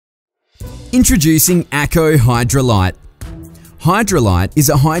Introducing HYDROlite. HYDROlite is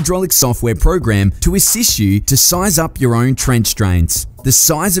a hydraulic software program to assist you to size up your own trench drains. The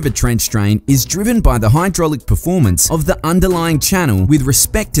size of a trench drain is driven by the hydraulic performance of the underlying channel with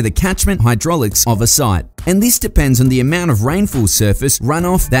respect to the catchment hydraulics of a site. And this depends on the amount of rainfall surface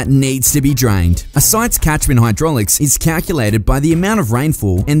runoff that needs to be drained. A site's catchment hydraulics is calculated by the amount of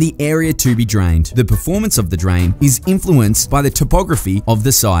rainfall and the area to be drained. The performance of the drain is influenced by the topography of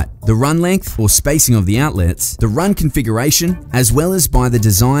the site, the run length or spacing of the outlets, the run configuration, as well as by the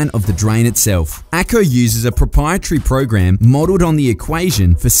design of the drain itself. ACO uses a proprietary program modeled on the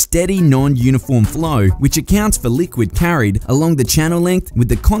equation for steady non-uniform flow, which accounts for liquid carried along the channel length with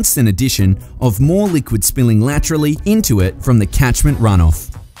the constant addition of more liquid spilling laterally into it from the catchment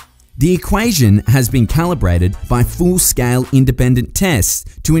runoff. The equation has been calibrated by full-scale independent tests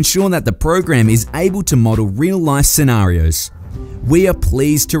to ensure that the program is able to model real-life scenarios. We are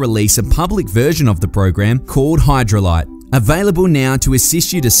pleased to release a public version of the program called HYDROlite, available now to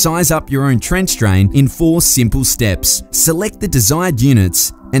assist you to size up your own trench drain in 4 simple steps. Select the desired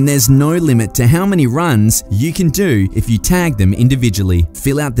units, and there's no limit to how many runs you can do if you tag them individually.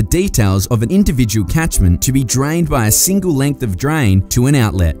 Fill out the details of an individual catchment to be drained by a single length of drain to an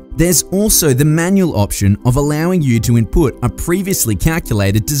outlet. There's also the manual option of allowing you to input a previously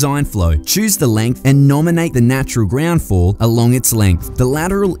calculated design flow. Choose the length and nominate the natural groundfall along its length. The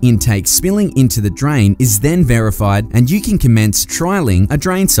lateral intake spilling into the drain is then verified, and you can commence trialing a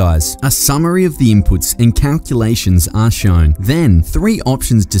drain size. A summary of the inputs and calculations are shown. Then 3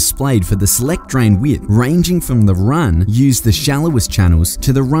 options displayed for the select drain width, ranging from the run use the shallowest channels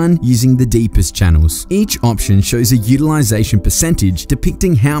to the run using the deepest channels. Each option shows a utilization percentage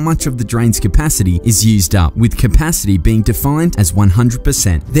depicting how much of the drain's capacity is used up, with capacity being defined as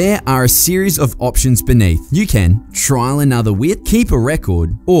 100%. There are a series of options beneath. You can trial another width, keep a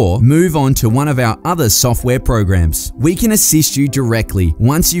record, or move on to one of our other software programs. We can assist you directly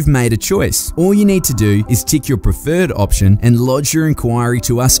once you've made a choice. All you need to do is tick your preferred option and lodge your inquiry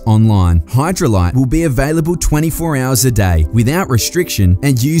to us online. HYDROlite will be available 24 hours a day without restriction,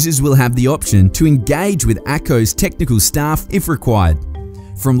 and users will have the option to engage with ACO's technical staff if required.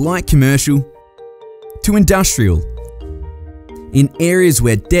 From light commercial to industrial, in areas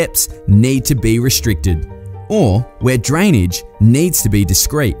where depths need to be restricted, or where drainage needs to be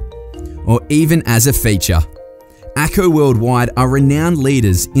discreet, or even as a feature. ACO Worldwide are renowned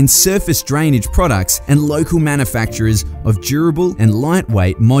leaders in surface drainage products and local manufacturers of durable and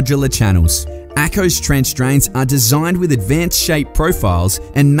lightweight modular channels. ACO's trench drains are designed with advanced shape profiles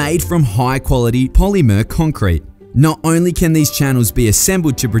and made from high-quality polymer concrete. Not only can these channels be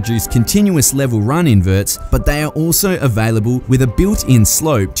assembled to produce continuous level run inverts, but they are also available with a built-in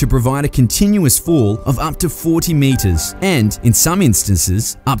slope to provide a continuous fall of up to 40 meters, and in some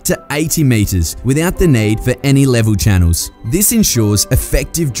instances, up to 80 meters without the need for any level channels. This ensures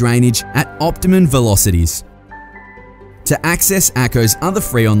effective drainage at optimum velocities. To access ACO's other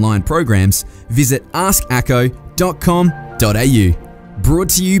free online programs, visit askaco.com.au. Brought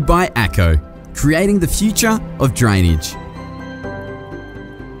to you by ACO, creating the future of drainage.